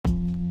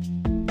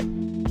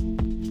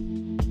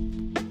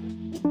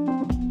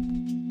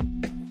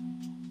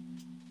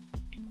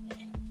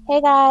Hey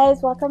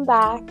guys, welcome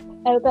back.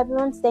 I hope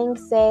everyone's staying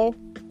safe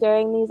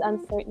during these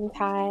uncertain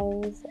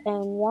times.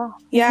 And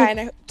Yeah, and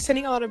I'm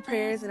sending a lot of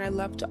prayers and I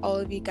love to all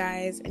of you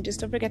guys. And just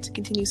don't forget to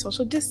continue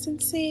social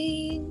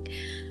distancing.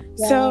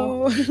 Yeah.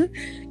 So,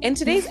 in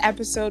today's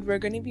episode, we're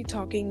going to be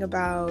talking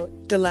about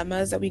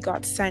dilemmas that we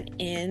got sent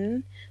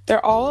in.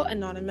 They're all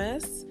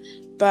anonymous,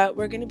 but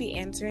we're going to be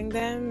answering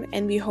them.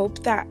 And we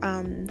hope that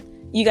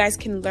you guys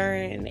can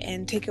learn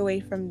and take away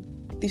from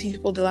these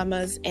people's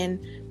dilemmas, and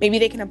maybe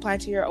they can apply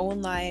to your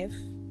own life.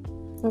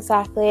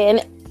 Exactly.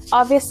 And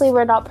obviously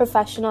we're not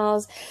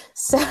professionals,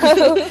 so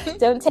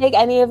don't take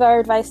any of our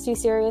advice too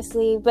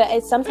seriously,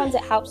 but sometimes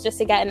it helps just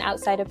to get an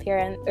outside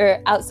appearance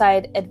or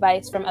outside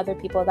advice from other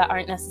people that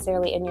aren't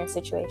necessarily in your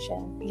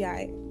situation.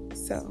 Yeah,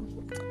 so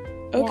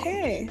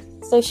okay.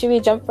 Yeah. So should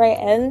we jump right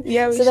in?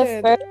 Yeah, we should.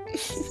 The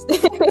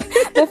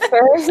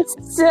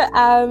first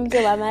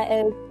dilemma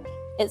is,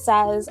 it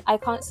says, I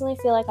constantly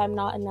feel like I'm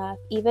not enough,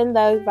 even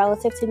though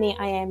relative to me,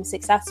 I am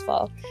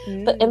successful.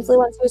 But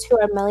influencers who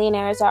are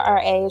millionaires at our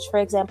age, for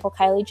example,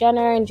 Kylie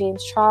Jenner and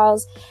James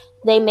Charles,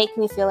 they make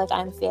me feel like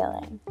I'm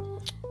failing.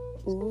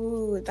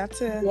 Ooh, that's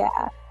a...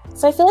 Yeah.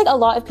 So I feel like a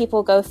lot of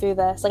people go through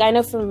this. Like, I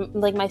know from,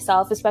 like,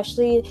 myself,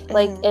 especially,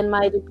 like, in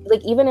my,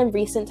 like, even in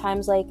recent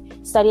times, like,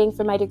 studying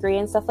for my degree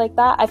and stuff like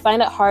that, I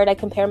find it hard. I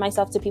compare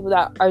myself to people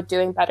that are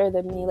doing better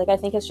than me. Like, I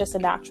think it's just a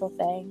natural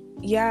thing.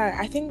 Yeah,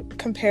 I think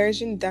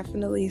comparison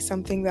definitely is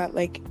something that,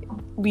 like,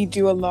 we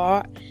do a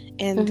lot.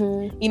 And,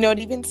 you know, it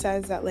even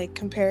says that, like,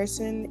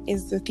 comparison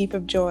is the thief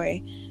of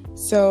joy.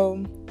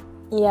 So...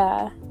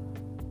 yeah.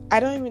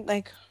 I don't even,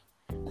 like...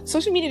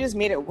 social media just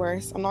made it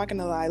worse. I'm not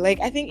gonna lie. Like,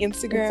 I think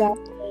Instagram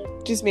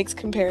just makes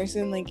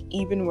comparison, like,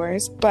 even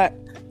worse. But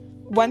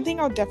one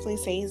thing I'll definitely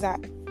say is that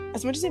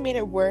as much as it made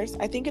it worse,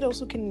 I think it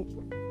also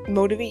can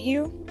motivate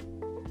you.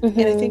 And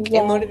I think it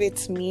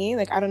motivates me.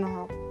 Like, I don't know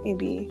how,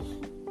 maybe.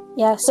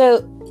 Yeah,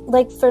 so,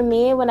 like, for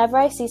me, whenever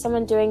I see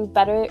someone doing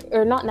better,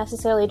 or not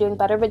necessarily doing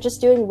better, but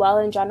just doing well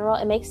in general,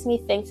 it makes me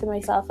think to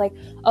myself, like,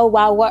 oh,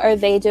 wow, what are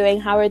they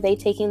doing? How are they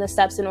taking the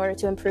steps in order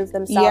to improve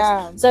themselves?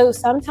 Yeah. So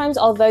sometimes,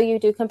 although you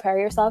do compare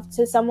yourself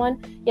to someone,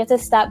 you have to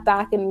step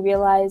back and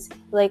realize,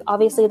 like,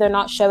 obviously they're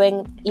not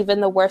showing even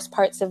the worst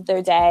parts of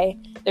their day.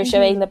 They're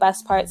showing the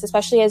best parts,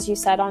 especially as you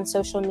said on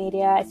social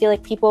media. I feel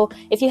like people,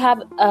 if you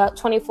have a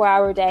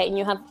 24-hour day and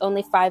you have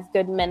only 5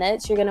 good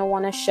minutes, you're going to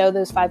want to show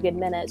those 5 good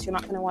minutes. You're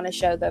not going to want to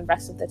show the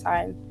rest of the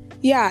time.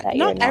 Yeah,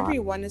 not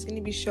everyone is going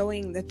to be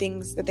showing the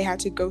things that they had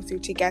to go through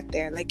to get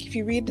there. Like, if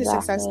you read the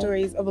success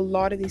stories of a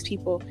lot of these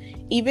people,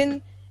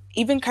 even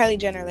Kylie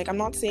Jenner, like, I'm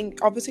not saying,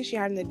 obviously she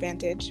had an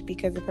advantage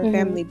because of her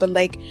family, but,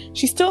 like,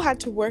 she still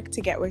had to work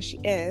to get where she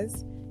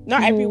is.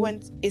 Not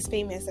everyone is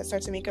famous that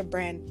starts to make a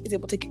brand is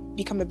able to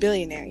become a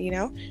billionaire, you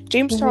know?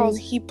 James Charles,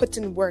 he puts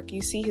in work.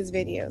 You see his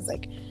videos.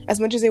 Like, as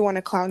much as they want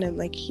to clown him,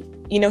 like, he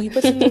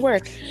puts in the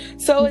work.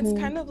 So it's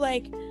kind of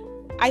like,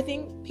 I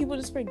think people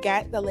just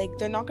forget that, like,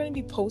 they're not going to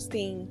be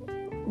posting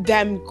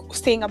them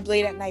staying up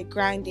late at night,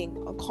 grinding,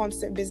 on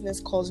constant business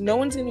calls. No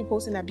one's going to be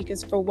posting that,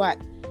 because for what?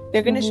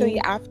 They're going to show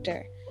you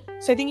after.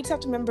 So I think you just have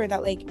to remember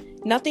that, like,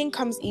 nothing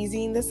comes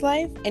easy in this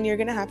life, and you're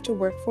going to have to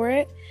work for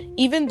it.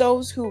 Even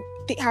those who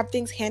have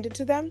things handed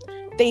to them,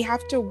 they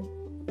have to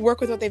work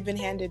with what they've been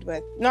handed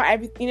with. Not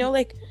every,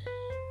 like,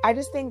 I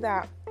just think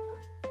that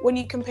when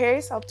you compare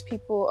yourself to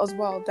people as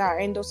well that are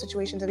in those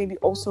situations that maybe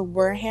also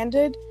were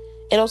handed,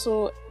 it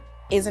also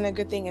isn't a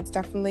good thing. It's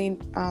definitely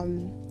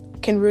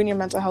can ruin your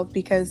mental health,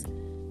 because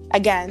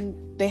again,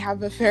 they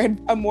have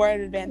a more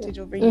advantage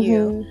over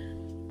you.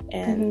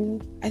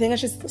 And I think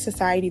that's just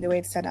society, the way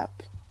it's set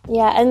up.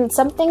 Yeah, and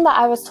something that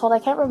I was told, I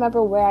can't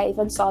remember where I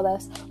even saw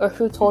this or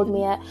who told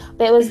me it,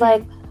 but it was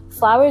like,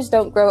 flowers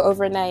don't grow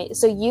overnight.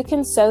 So you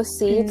can sow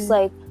seeds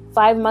like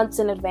 5 months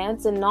in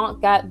advance and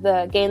not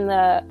gain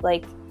the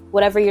like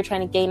whatever you're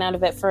trying to gain out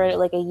of it for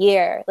like a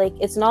year. Like,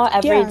 it's not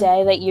every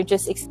day that you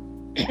just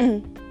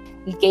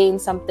you gain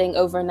something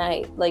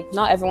overnight. Like,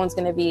 not everyone's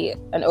going to be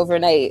an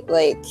overnight.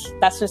 Like,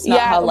 that's just not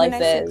how life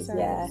is.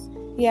 Success.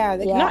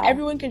 Not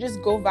everyone can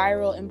just go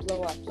viral and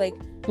blow up. Like,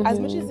 as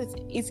much as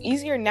it's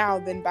easier now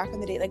than back in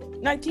the day. Like,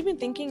 not even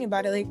thinking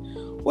about it, like,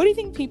 what do you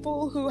think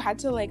people who had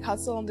to, like,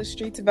 hustle on the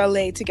streets of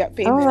LA to get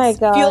famous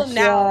feel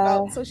now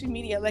about social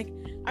media? Like,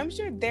 I'm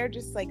sure they're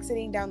just, like,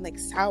 sitting down, like,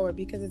 sour,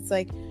 because it's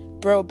like,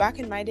 bro, back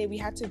in my day, we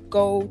had to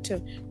go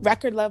to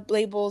record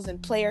labels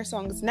and play our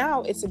songs.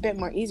 Now it's a bit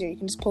more easier. You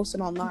can just post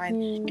it online,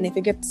 and if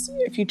it gets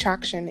a few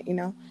traction,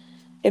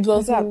 it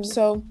blows up.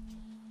 So,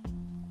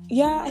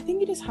 yeah, I think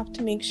you just have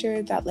to make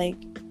sure that,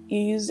 like, you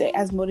use it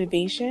as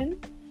motivation.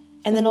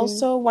 And then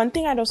also, one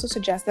thing I'd also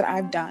suggest that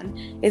I've done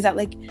is that,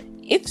 like,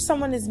 if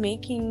someone is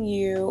making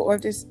you, or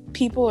if there's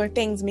people or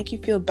things make you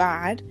feel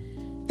bad,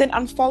 then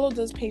unfollow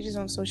those pages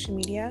on social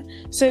media.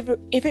 So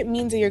if it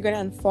means that you're going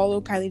to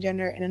unfollow Kylie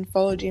Jenner and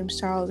unfollow James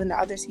Charles and the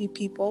other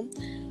people,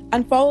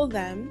 unfollow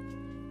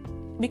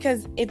them.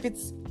 Because if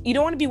you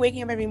don't want to be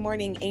waking up every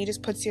morning and you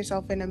just put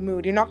yourself in a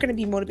mood. You're not going to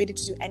be motivated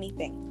to do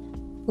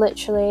anything.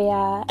 Literally,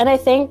 yeah. And I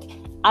think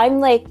I'm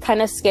like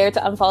kind of scared to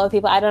unfollow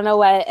people. I don't know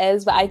what it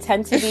is, but I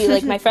tend to be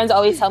like, my friends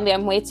always tell me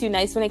I'm way too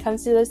nice when it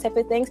comes to those type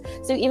of things.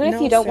 So even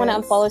if you don't want to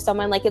unfollow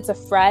someone, like it's a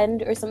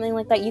friend or something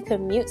like that, you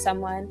can mute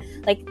someone.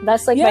 Like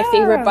that's like my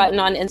favorite button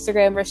on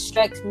Instagram,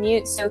 restrict,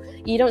 mute. So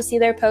you don't see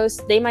their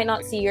posts, they might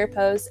not see your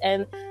posts,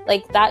 and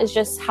like that is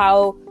just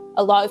how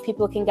a lot of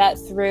people can get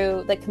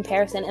through the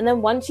comparison. And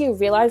then once you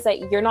realize that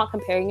you're not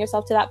comparing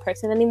yourself to that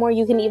person anymore,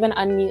 you can even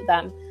unmute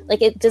them.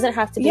 Like it doesn't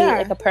have to be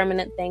like a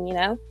permanent thing, you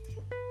know?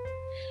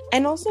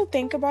 And also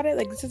think about it,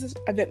 like this is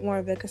a bit more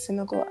of like a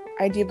cynical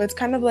idea, but it's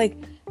kind of like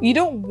you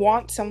don't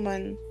want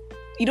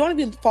to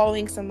be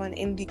following someone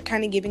and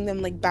kind of giving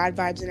them like bad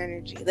vibes and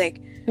energy.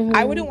 Like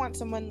I wouldn't want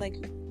someone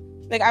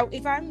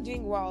if I'm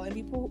doing well and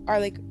people are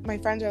like, my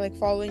friends are like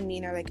following me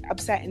and are like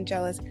upset and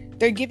jealous,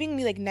 they're giving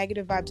me like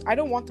negative vibes. I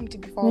don't want them to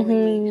be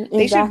following me.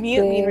 They should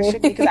mute me,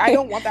 restrict me, because I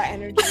don't want that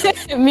energy.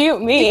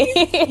 Mute me.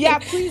 Yeah,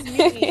 please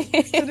mute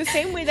me. So the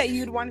same way that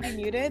you'd want to be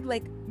muted,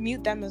 like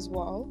mute them as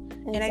well.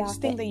 Exactly. And I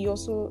just think that you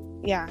also,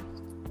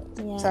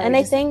 Sorry, and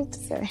I think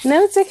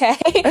no, it's okay.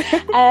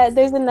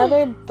 There's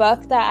another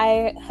book that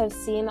I have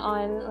seen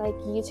on like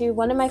YouTube.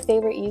 One of my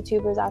favorite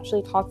YouTubers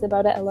actually talked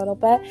about it a little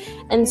bit,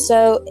 and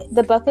so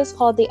the book is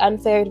called The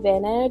Unfair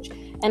Advantage,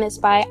 and it's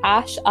by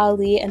Ash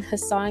Ali and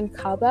Hassan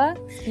Kaba.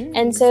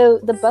 And so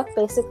the book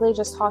basically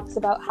just talks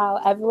about how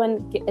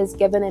everyone is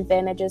given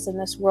advantages in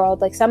this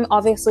world. Like some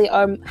obviously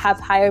have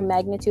higher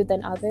magnitude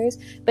than others,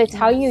 but it's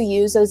how you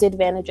use those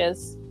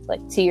advantages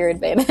like to your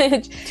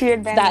advantage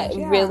that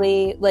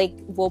really like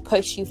will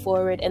push you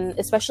forward. And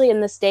especially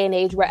in this day and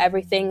age where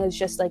everything is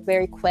just like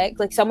very quick,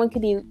 like someone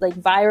could be like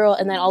viral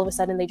and then all of a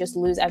sudden they just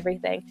lose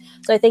everything.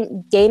 So I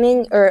think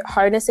gaining or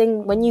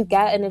harnessing, when you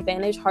get an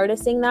advantage,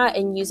 harnessing that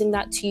and using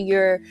that to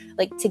your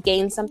like to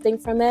gain something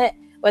from it,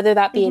 whether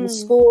that be in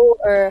school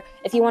or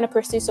if you want to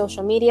pursue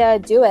social media,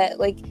 do it.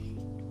 Like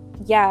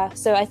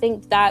so I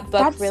think that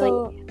book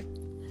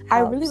I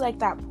really like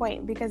that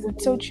point, because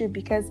it's so true,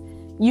 because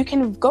you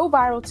can go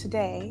viral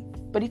today,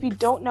 but if you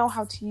don't know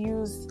how to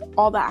use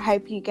all that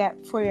hype you get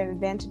for your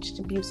advantage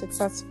to be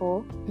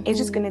successful, it's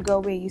just going to go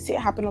away. You see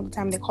it happen all the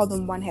time. They call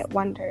them one-hit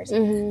wonders.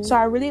 So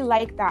I really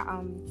like that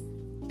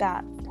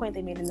that point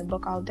they made in the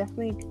book. I'll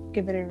definitely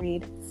give it a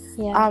read.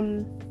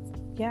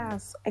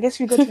 Yes. I guess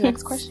we go to the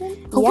next question.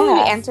 Hopefully we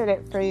answered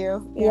it for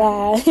you.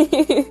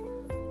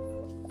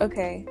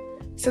 Okay.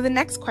 So the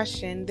next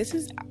question, this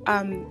is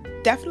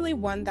definitely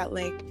one that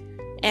like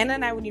Anna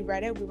and I, when you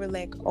read it, we were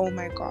like, oh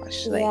my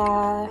gosh,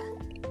 like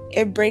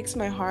it breaks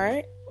my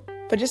heart,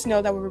 but just know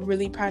that we're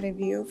really proud of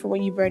you for what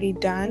you've already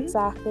done.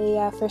 Exactly.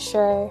 Yeah, for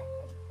sure.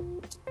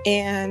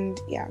 And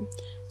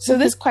so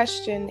this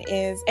question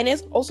is, and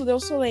it's also, they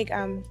also like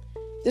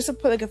just to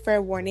put like a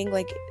fair warning,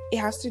 like it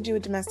has to do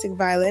with domestic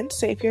violence.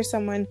 So if you're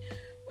someone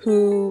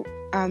who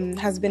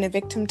has been a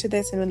victim to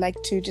this and would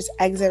like to just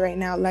exit right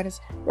now,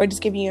 we're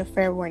just giving you a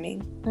fair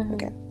warning.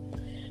 Okay.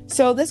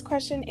 So this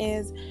question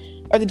is,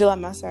 or the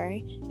dilemma,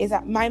 is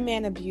that my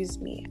man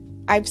abused me.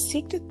 I've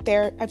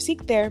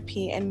seeked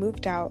therapy and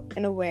moved out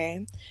in a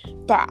way,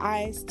 but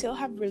I still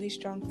have really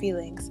strong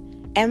feelings.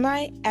 Am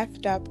I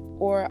effed up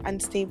or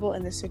unstable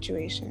in this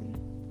situation?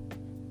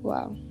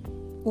 Wow.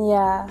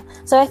 Yeah.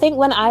 So I think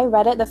when I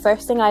read it, the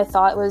first thing I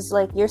thought was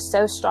like, you're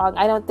so strong.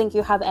 I don't think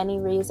you have any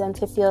reason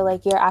to feel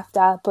like you're effed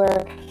up or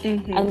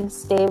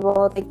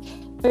unstable. Like,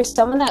 for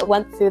someone that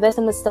went through this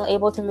and was still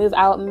able to move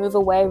out and move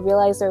away,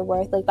 realize their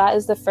worth, like that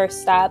is the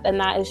first step, and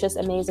that is just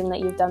amazing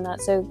that you've done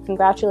that. So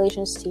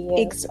congratulations to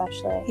you,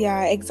 especially.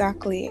 Yeah,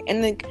 exactly.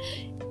 And like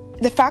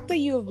the fact that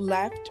you have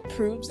left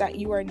proves that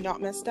you are not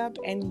messed up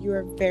and you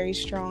are very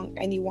strong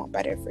and you want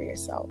better for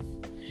yourself.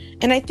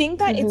 And I think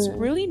that it's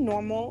really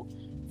normal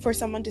for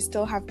someone to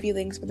still have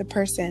feelings for the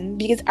person,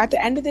 because at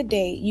the end of the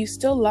day, you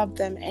still love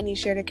them and you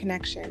shared a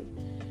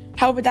connection.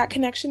 However, that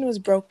connection was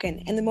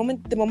broken and the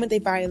moment they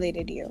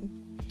violated you.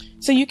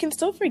 So you can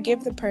still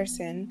forgive the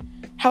person.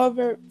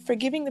 However,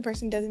 forgiving the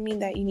person doesn't mean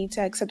that you need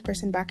to accept the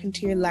person back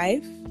into your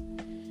life.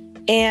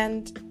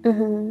 And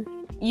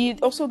you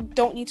also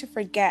don't need to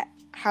forget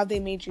how they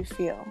made you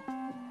feel.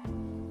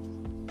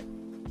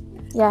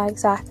 Yeah,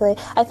 exactly.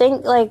 I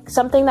think like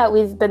something that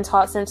we've been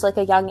taught since like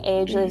a young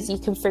age is you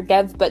can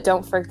forgive but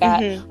don't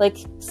forget. Like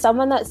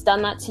someone that's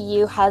done that to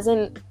you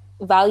hasn't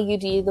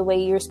valued you the way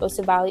you're supposed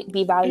to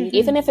be valued,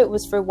 even if it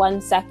was for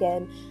 1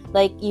 second.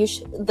 Like you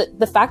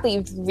the fact that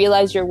you've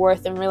realized your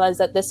worth and realized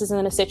that this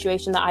isn't a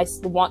situation that I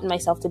want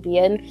myself to be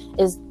in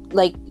is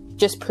like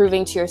just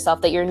proving to yourself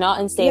that you're not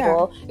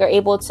unstable. You're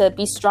able to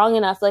be strong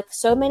enough. Like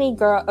so many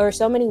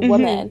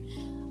women,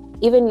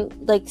 even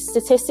like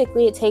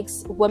statistically, it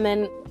takes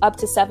women up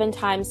to 7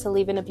 times to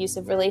leave an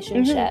abusive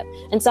relationship,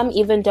 and some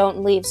even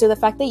don't leave. So the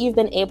fact that you've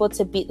been able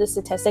to beat the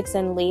statistics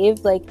and leave,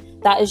 like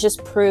that is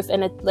just proof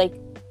and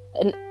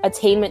an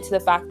attainment to the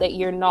fact that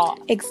you're not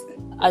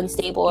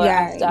unstable or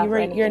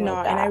you're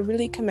not, and I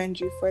really commend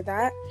you for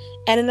that.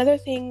 And another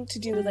thing to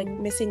do with like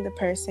missing the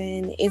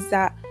person is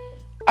that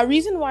a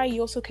reason why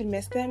you also can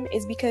miss them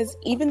is because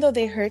even though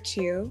they hurt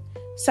you,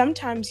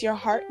 sometimes your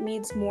heart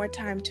needs more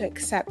time to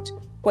accept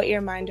what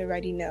your mind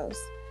already knows.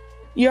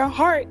 your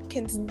heart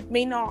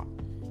may not,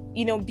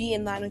 you know, be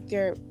in line with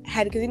your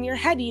head, because in your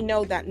head you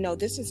know that, no,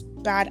 this is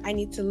bad, I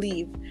need to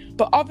leave,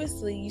 but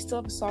obviously you still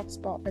have a soft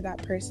spot for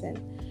that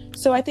person.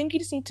 So I think you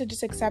just need to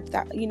just accept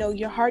that, you know,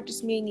 your heart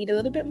just may need a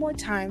little bit more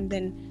time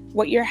than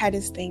what your head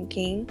is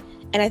thinking,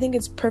 and I think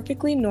it's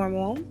perfectly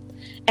normal.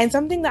 And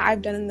something that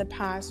I've done in the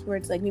past, where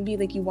it's like maybe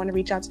like you want to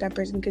reach out to that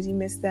person because you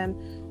miss them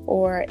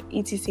or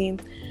etc,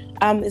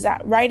 is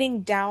that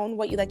writing down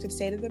what you like to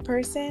say to the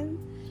person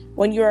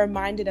when you're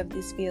reminded of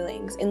these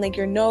feelings in like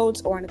your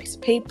notes or on a piece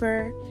of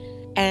paper.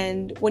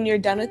 And when you're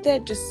done with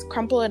it, just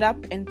crumple it up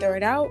and throw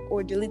it out,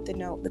 or delete the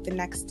note like the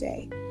next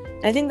day.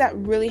 And I think that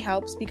really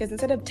helps, because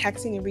instead of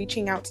texting and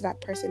reaching out to that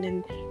person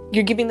and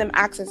you're giving them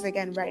access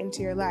again right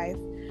into your life,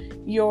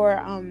 you're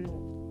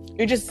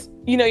just,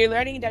 you know, you're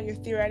learning it down, you're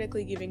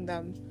theoretically giving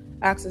them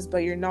access, but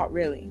you're not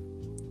really.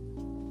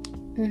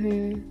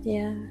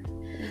 Yeah.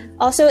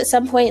 Also, at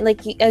some point, like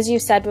as you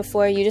said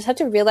before, you just have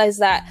to realize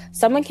that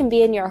someone can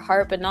be in your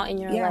heart but not in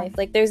your life.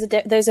 Like there's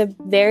a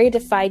very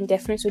defined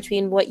difference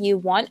between what you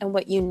want and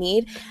what you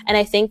need. And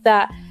I think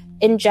that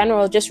in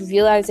general, just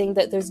realizing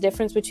that there's a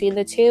difference between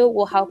the two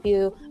will help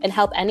you and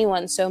help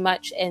anyone so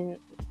much in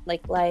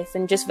like life,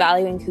 and just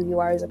valuing who you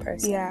are as a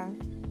person. Yeah.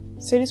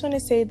 So I just want to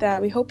say that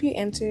we hope you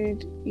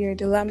answered your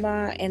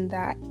dilemma, and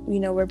that, you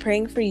know, we're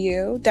praying for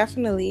you,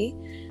 definitely.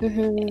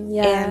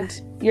 Yeah.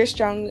 And you're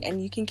strong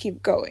and you can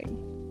keep going.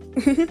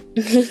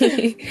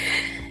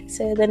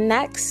 So the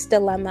next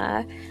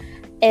dilemma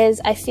is,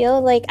 I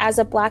feel like as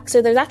a Black,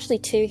 so there's actually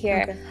two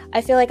here. Okay.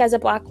 I feel like as a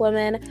Black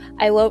woman,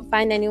 I won't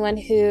find anyone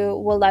who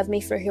will love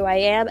me for who I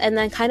am. And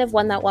then kind of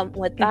one that went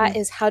with that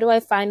is, how do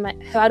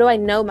I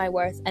know my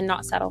worth and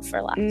not settle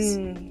for less?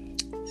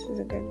 This is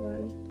a good one.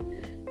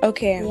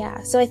 Okay.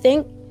 Yeah. So I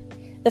think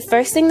the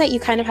first thing that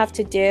you kind of have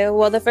to do,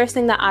 well, the first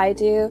thing that I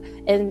do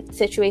in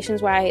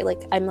situations where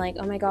I'm like,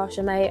 oh my gosh,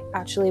 am I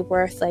actually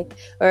worth, like,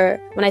 or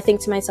when I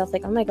think to myself,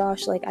 like, oh my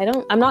gosh, like,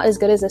 I'm not as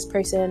good as this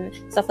person,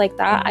 stuff like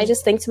that. I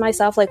just think to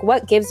myself, like,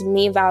 what gives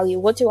me value?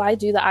 What do I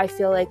do that I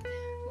feel like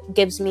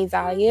gives me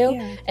value?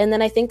 Yeah. And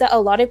then I think that a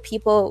lot of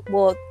people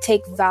will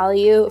take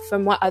value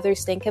from what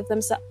others think of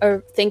themselves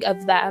or think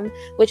of them,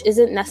 which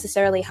isn't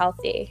necessarily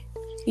healthy.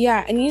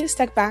 Yeah, and you need to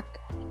step back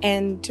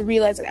and to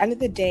realize at the end of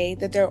the day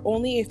that there are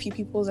only a few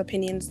people's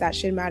opinions that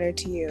should matter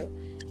to you.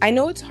 I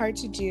know it's hard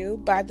to do,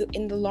 but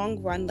in the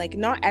long run, like,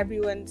 not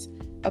everyone's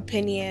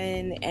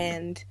opinion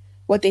and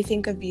what they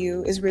think of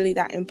you is really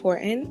that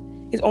important.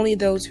 It's only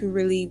those who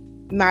really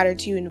matter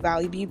to you and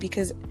value you,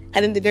 because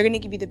and then they're going to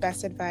give you the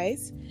best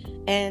advice.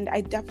 And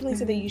I definitely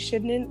say that you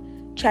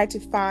shouldn't try to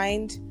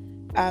find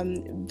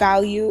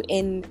value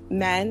in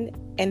men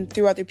and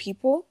through other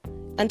people.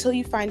 Until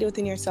you find it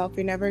within yourself,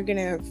 you're never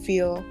gonna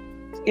settle,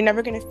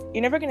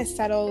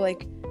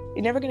 like,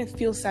 you're never gonna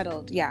feel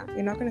settled. Yeah,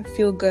 you're not gonna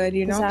feel good.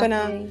 You're not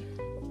gonna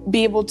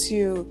be able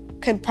to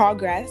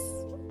progress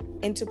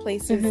into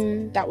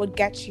places that would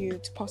get you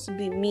to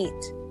possibly meet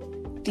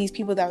these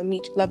people that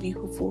would love you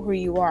for who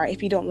you are,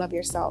 if you don't love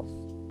yourself.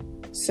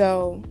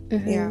 So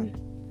yeah.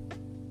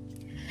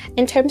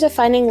 In terms of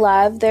finding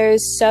love,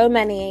 there's so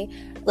many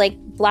like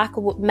Black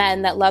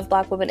men that love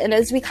Black women, and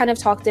as we kind of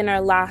talked in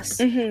our last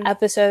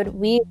episode,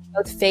 we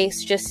both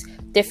face just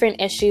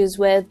different issues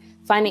with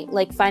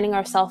finding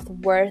our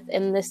self-worth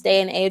in this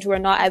day and age where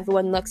not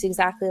everyone looks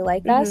exactly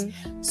like us.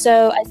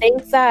 So I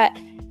think that,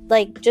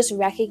 like, just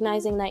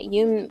recognizing that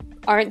you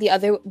aren't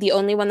the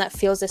only one that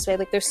feels this way.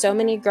 Like, there's so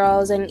many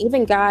girls and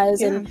even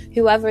guys and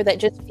whoever that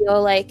just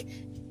feel like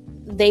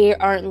they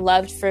aren't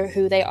loved for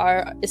who they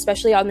are,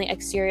 especially on the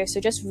exterior.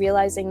 So just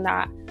realizing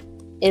that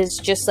is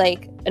just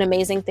like an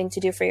amazing thing to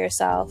do for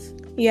yourself.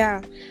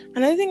 Yeah.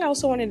 Another thing I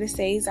also wanted to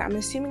say is that I'm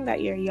assuming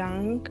that you're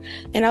young,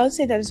 and I would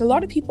say that there's a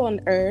lot of people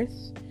on earth,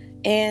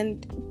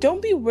 and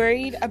don't be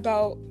worried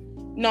about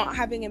not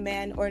having a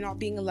man or not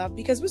being in love,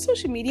 because with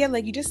social media,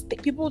 like,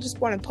 people just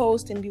want to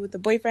post and be with the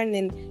boyfriend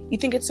and you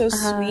think it's so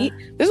sweet.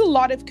 There's a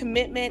lot of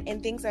commitment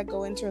and things that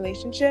go into a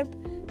relationship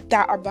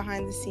that are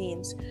behind the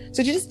scenes.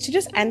 So to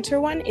just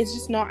enter one is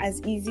just not as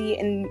easy,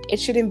 and it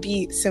shouldn't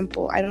be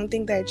simple. I don't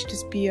think that it should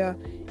just be a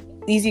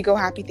easy go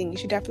happy thing. You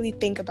should definitely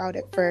think about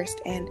it first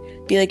and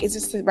be like, is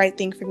this the right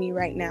thing for me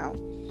right now?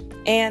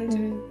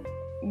 And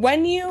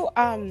when you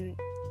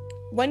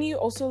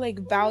also like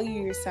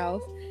value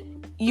yourself,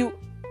 you're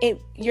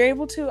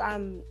able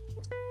to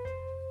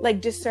like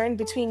discern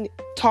between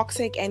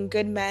toxic and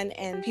good men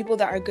and people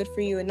that are good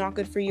for you and not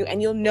good for you,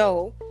 and you'll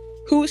know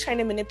who's trying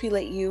to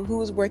manipulate you,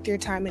 who's worth your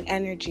time and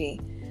energy.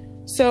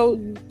 So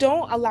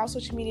don't allow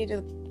social media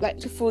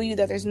to fool you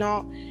that there's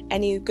not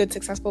any good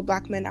successful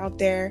Black men out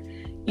there.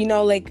 You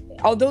know, like,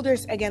 although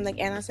there's, again, like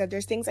Anna said,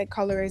 there's things like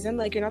colorism,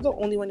 like, you're not the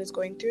only one who's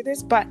going through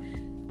this, but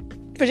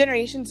for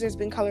generations there's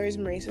been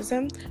colorism,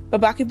 racism,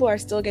 but Black people are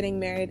still getting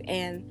married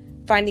and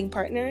finding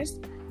partners.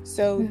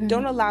 So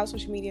don't allow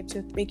social media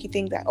to make you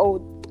think that, oh,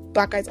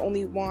 Black guys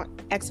only want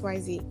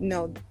XYZ.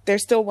 No,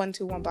 there's still ones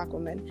who want Black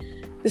women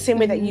the same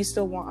way that you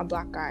still want a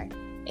Black guy.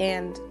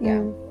 And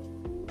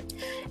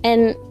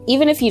and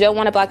even if you don't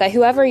want a Black guy,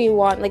 whoever you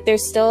want, like,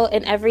 there's still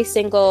in every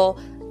single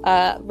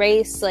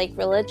race, like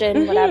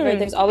religion, whatever,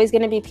 there's always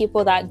going to be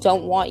people that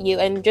don't want you.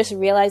 And just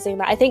realizing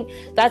that, I think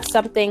that's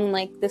something,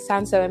 like, this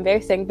sounds so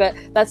embarrassing, but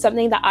that's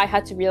something that I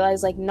had to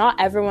realize, like, not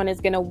everyone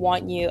is going to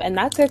want you, and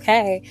that's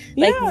okay.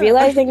 Like,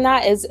 realizing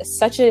that is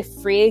such a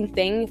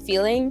freeing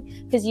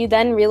feeling, because you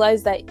then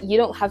realize that you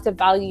don't have to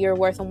value your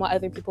worth on what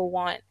other people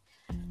want.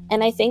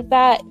 And I think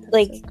that,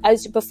 like,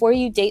 before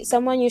you date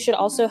someone, you should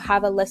also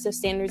have a list of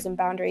standards and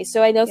boundaries.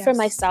 So I know for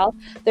myself,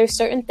 there's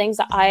certain things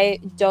that I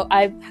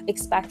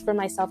expect for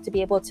myself to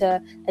be able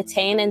to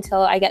attain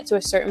until I get to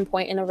a certain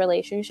point in a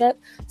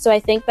relationship. So I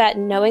think that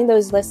knowing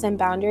those lists and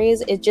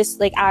boundaries, it just,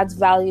 like, adds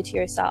value to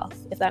yourself,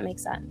 if that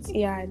makes sense.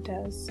 Yeah, it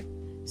does.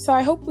 So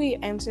I hope we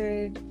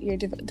answered your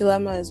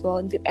dilemma as well.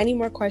 And if you have any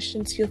more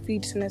questions, feel free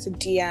to send us a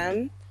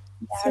DM.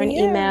 Or an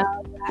email.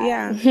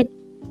 Yeah.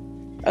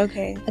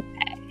 Okay.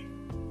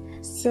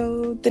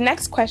 So the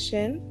next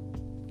question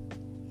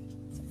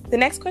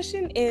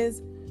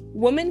is,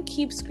 women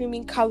keep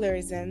screaming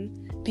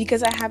colorism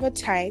because I have a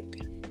type,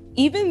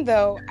 even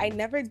though I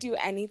never do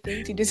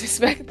anything to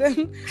disrespect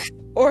them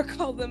or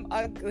call them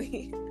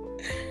ugly.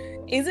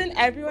 Isn't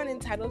everyone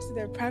entitled to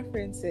their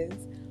preferences?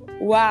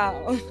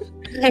 Wow.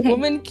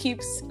 Women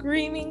keep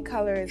screaming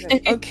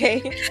colorism. Okay.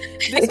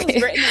 This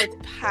was written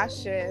with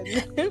passion.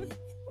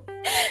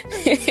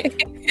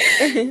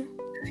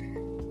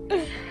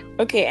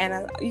 Okay,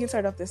 Anna, you can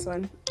start off this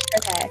one.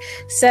 Okay.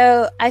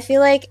 So I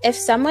feel like if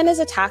someone is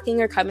attacking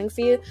or coming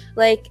for you,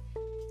 like,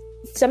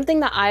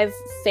 something that I've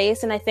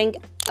faced, and I think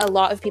a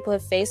lot of people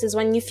have faced, is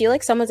when you feel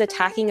like someone's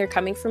attacking or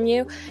coming from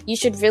you, you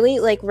should really,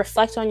 like,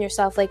 reflect on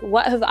yourself. Like,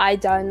 what have I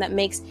done that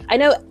makes, I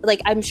know,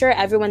 like, I'm sure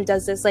everyone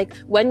does this, like,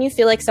 when you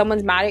feel like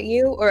someone's mad at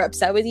you or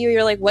upset with you,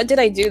 you're like, what did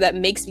I do that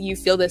makes you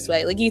feel this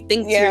way? Like, you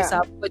think to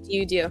yourself, what do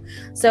you do?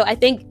 So I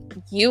think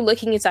you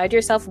looking inside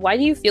yourself, why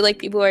do you feel like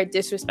people are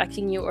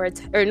disrespecting you or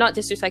not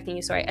disrespecting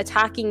you, sorry,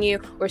 attacking you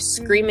or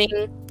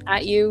screaming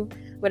at you,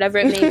 whatever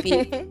it may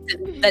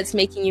be, that's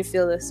making you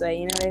feel this way,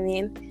 you know what I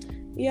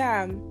mean?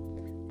 Yeah.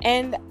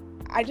 And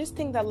I just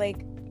think that,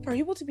 like, for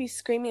people to be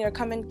screaming or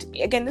coming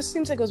again, this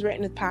seems like it was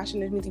written with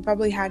passion. It means you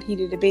probably had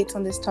heated debates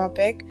on this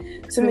topic.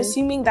 So I'm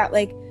assuming that,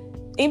 like,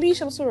 maybe you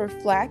should also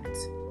reflect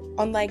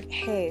on, like,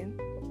 hey,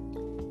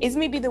 is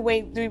maybe the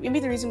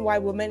reason why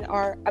women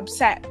are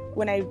upset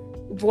when I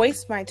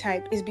voice my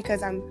type is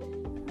because I'm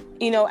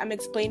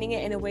explaining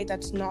it in a way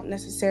that's not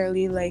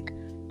necessarily, like,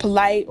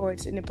 polite or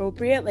it's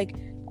inappropriate. Like,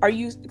 are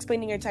you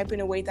explaining your type in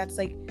a way that's,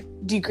 like,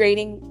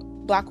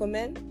 degrading Black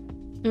women?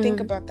 Think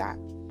about that.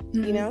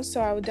 You know,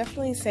 so I would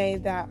definitely say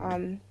that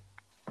you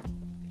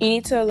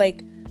need to,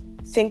 like,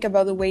 think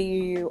about the way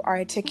you are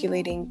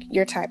articulating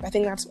your type. I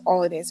think that's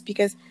all it is,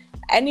 because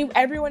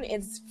everyone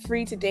is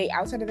free to date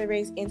outside of their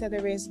race, inside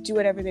their race, do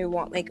whatever they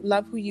want. Like,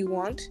 love who you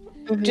want.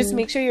 Just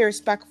make sure you're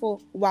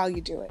respectful while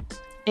you do it.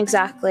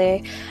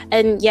 Exactly.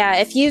 And yeah,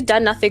 if you've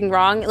done nothing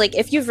wrong, like,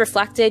 if you've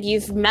reflected,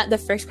 you've met the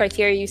first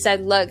criteria, you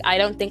said, look, I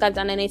don't think I've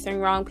done anything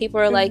wrong.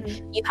 People are like,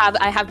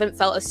 I haven't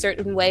felt a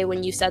certain way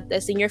when you said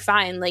this, and you're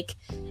fine. Like,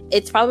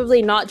 it's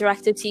probably not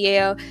directed to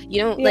you.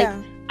 You don't, like,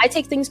 I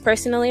take things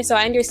personally, so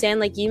I understand,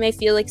 like, you may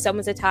feel like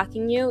someone's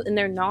attacking you and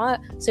they're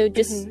not. So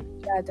just,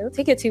 don't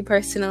take it too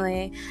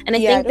personally. And I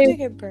think don't take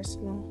it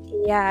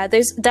personal. Yeah,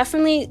 there's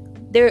definitely,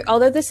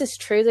 although this is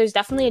true, there's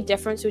definitely a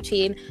difference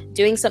between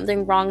doing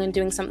something wrong and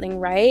doing something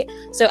right.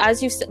 So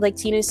as you, like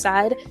Tinu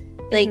said,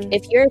 like,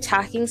 if you're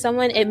attacking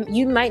someone,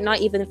 you might not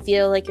even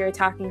feel like you're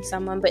attacking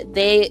someone, but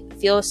they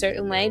feel a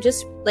certain way.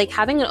 Just, like,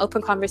 having an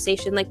open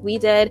conversation like we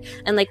did,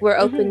 and, like, we're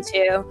open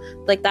to,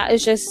 like, that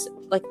is just,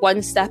 like,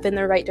 one step in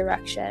the right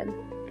direction.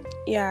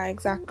 Yeah,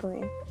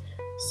 exactly.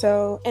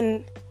 So,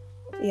 and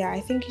yeah, I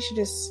think you should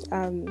just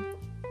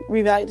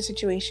reevaluate the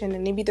situation,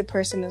 and maybe the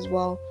person as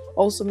well.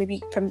 Also,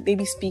 maybe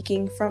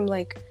speaking from,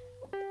 like,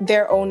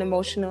 their own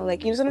emotional,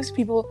 like, you know, sometimes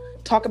people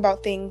talk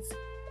about things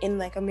in,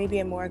 like, maybe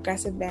a more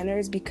aggressive manner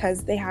is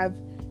because they have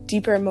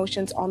deeper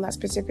emotions on that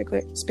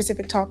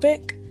specific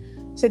topic.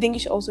 So I think you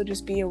should also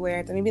just be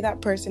aware that maybe that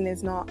person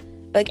is not,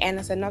 like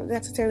Anna said, not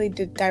necessarily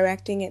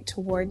directing it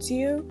towards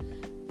you,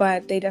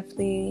 but they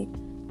definitely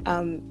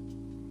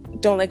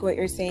don't like what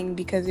you're saying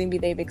because maybe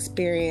they've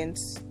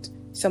experienced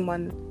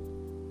someone,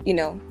 you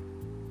know,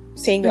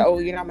 saying that, oh,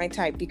 you're not my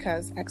type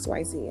because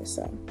XYZ.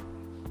 So,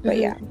 but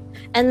yeah.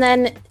 And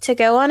then to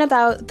go on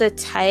about the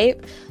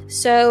type,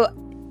 so,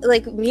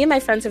 like, me and my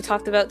friends have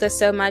talked about this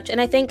so much, and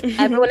I think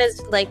everyone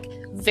is, like,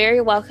 very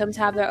welcome to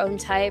have their own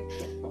type.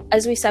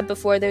 As we said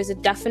before, there's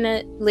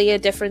definitely a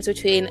difference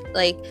between,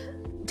 like,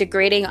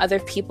 degrading other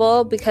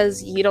people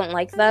because you don't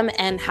like them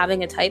and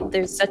having a type.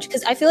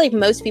 Because I feel like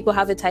most people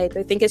have a type.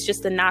 I think it's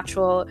just the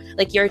natural,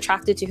 like, you're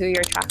attracted to who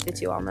you're attracted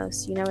to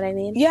almost. You know what I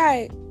mean?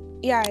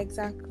 Yeah,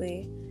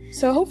 exactly.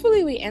 So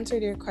hopefully we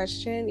answered your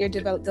question, your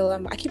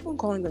dilemma. I keep on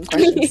calling them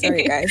questions.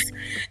 Sorry, guys.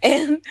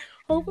 And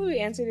hopefully we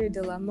answered your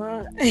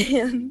dilemma.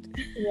 And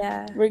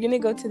yeah, we're going to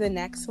go to the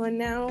next one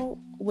now,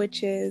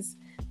 which is,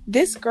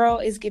 this girl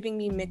is giving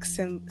me mixed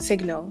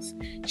signals.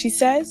 She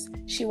says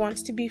she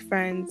wants to be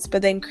friends,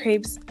 but then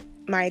craves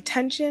my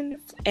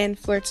attention and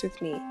flirts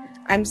with me.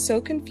 I'm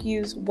so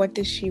confused. What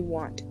does she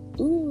want?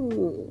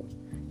 Ooh,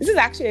 this is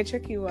actually a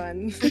tricky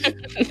one.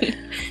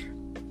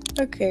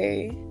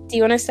 Okay. Do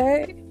you want to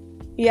start?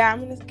 Yeah,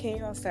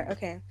 I'll start.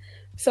 Okay.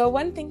 So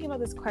when thinking about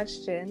this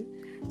question,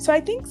 so I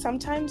think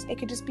sometimes it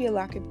could just be a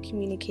lack of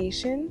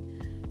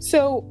communication.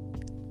 So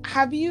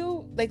have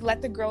you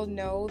let the girl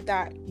know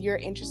that you're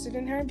interested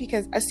in her?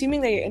 Because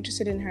assuming that you're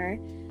interested in her,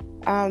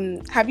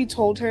 have you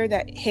told her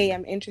that, hey,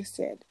 I'm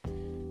interested?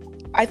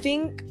 I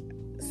think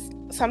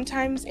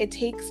sometimes it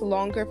takes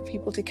longer for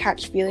people to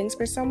catch feelings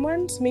for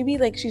someone. So maybe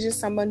she's just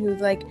someone who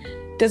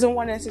doesn't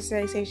want to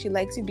necessarily say she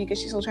likes you because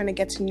she's still trying to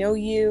get to know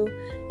you,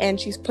 and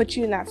she's put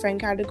you in that friend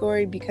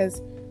category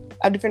because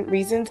of different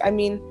reasons. I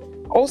mean,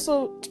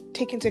 also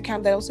take into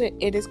account that also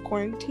it is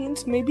quarantine,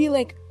 so maybe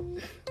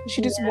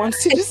she just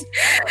wants to just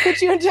put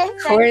you into a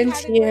friend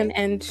quarantine category.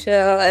 And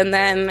chill, and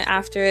then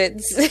after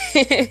it's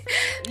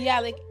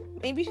yeah,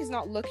 maybe she's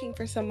not looking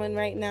for someone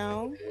right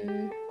now.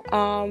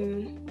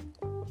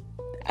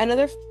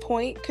 Another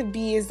point could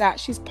be is that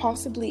she's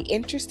possibly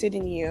interested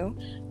in you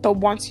but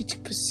wants you to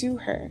pursue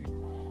her.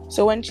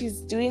 So when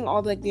she's doing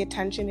all the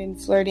attention and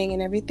flirting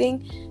and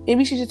everything,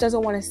 maybe she just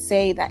doesn't want to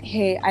say that,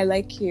 hey, I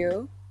like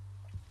you,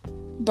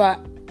 but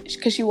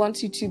because she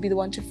wants you to be the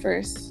one to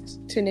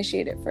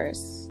initiate it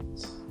first.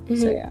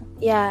 So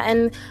yeah,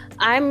 and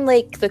I'm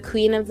the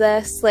queen of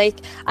this.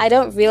 I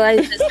don't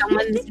realize that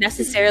someone's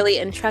necessarily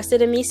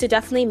interested in me, so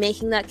definitely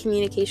making that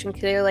communication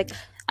clear,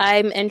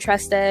 I'm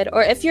interested.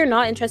 Or if you're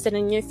not interested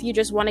in you, if you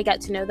just want to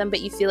get to know them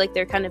but you feel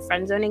they're kind of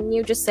friend zoning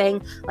you, just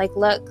saying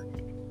look,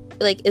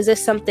 is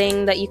this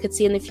something that you could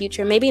see in the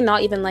future? Maybe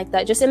not even like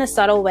that, just in a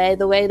subtle way,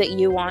 the way that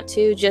you want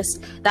to,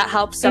 just that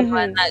helps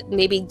someone that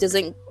maybe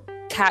doesn't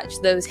catch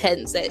those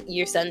hints that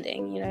you're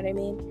sending, you know what I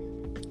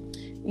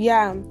mean?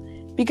 Yeah,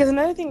 because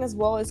another thing as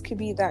well could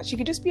be that she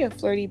could just be a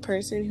flirty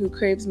person who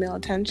craves male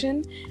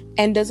attention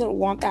and doesn't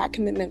want that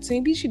commitment. So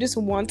maybe she just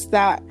wants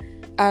that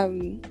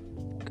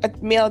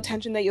male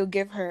attention that you'll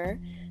give her,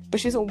 but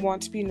she doesn't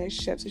want to be in a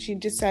relationship. So she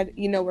just said,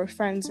 we're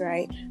friends,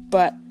 right?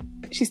 But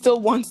she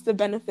still wants the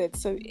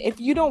benefits. So if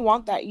you don't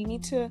want that, you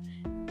need to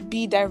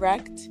be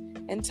direct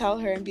and tell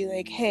her and be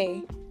like,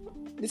 hey,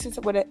 this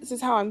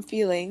is how I'm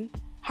feeling.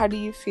 How do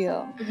you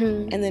feel?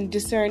 And then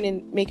discern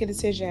and make a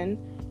decision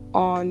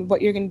on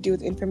what you're going to do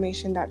with the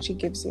information that she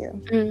gives you.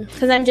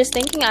 Because I'm just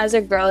thinking, as a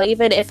girl,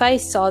 even if I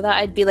saw that,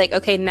 I'd be like,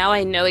 okay, now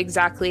I know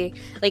exactly,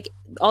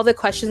 all the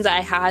questions that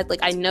I had,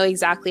 I know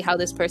exactly how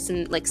this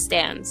person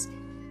stands.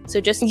 So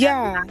just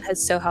that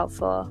is so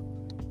helpful.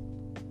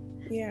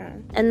 Yeah.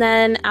 And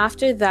then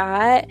after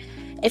that,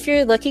 if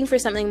you're looking for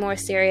something more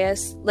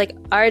serious,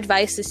 our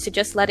advice is to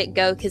just let it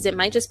go, because it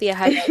might just be a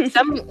headache.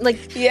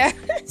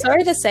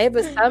 Sorry to say,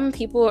 but some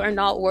people are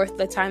not worth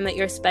the time that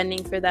you're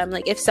spending for them.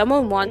 If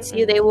someone wants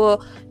you, they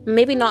will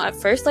maybe not at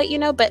first let you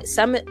know, but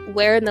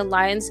somewhere in the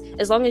lines,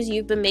 as long as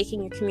you've been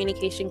making your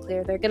communication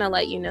clear, they're gonna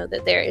let you know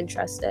that they're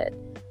interested.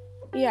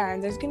 Yeah,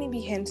 and there's gonna be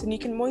hints, and you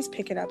can always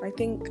pick it up. I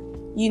think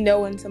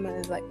when someone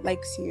is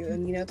likes you,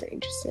 and they're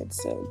interested,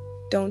 so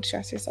don't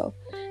stress yourself.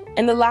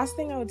 And the last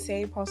thing I would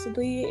say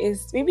possibly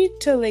is maybe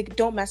to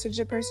don't message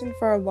the person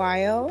for a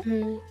while,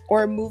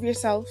 or move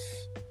yourself,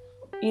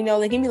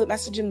 maybe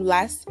message him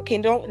less. Okay,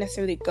 don't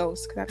necessarily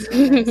ghost, because that's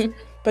really nice.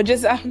 But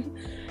just I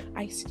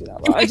used to do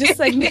that a lot.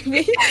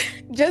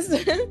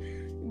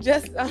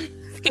 Just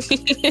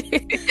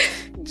maybe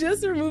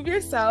just remove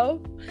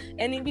yourself,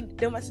 and maybe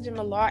don't message him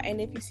a lot.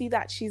 And if you see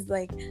that she's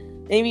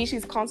maybe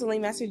she's constantly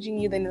messaging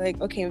you, then you're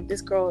okay,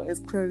 this girl is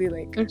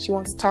clearly she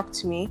wants to talk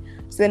to me.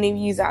 So then maybe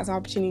use that as an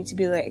opportunity to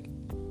be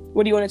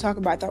what do you want to talk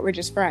about? I thought we're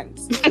just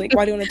friends.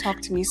 Why do you want to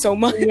talk to me so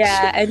much?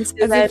 Yeah, and so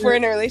as if we're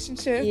in a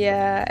relationship.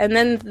 Yeah, and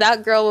then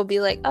that girl will be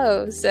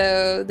oh,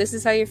 so this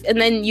is how you're... And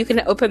then you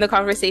can open the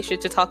conversation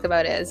to talk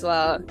about it as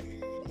well.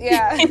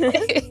 Yeah.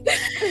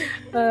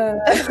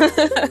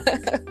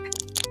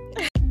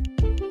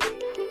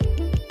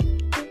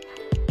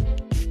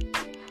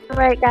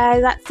 Alright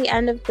guys, that's the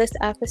end of this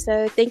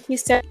episode. Thank you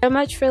so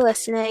much for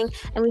listening,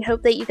 and we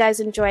hope that you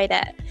guys enjoyed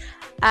it.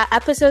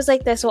 Episodes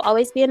like this will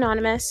always be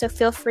anonymous, so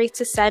feel free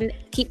to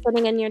keep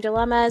sending in your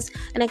dilemmas.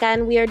 And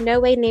again, we are no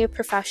way near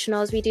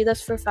professionals. We do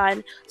this for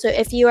fun. So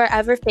if you are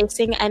ever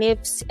facing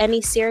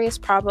any serious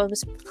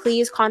problems,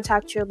 please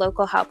contact your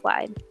local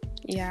helpline.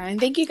 Yeah, and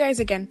thank you guys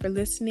again for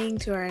listening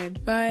to our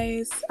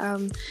advice.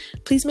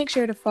 Please make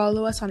sure to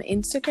follow us on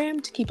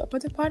Instagram to keep up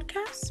with the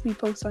podcast. We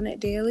post on it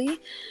daily.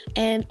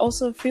 And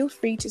also feel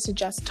free to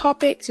suggest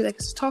topics you'd like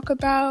us to talk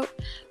about.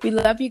 We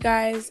love you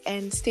guys,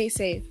 and stay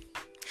safe.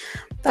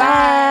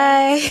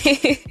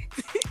 Bye.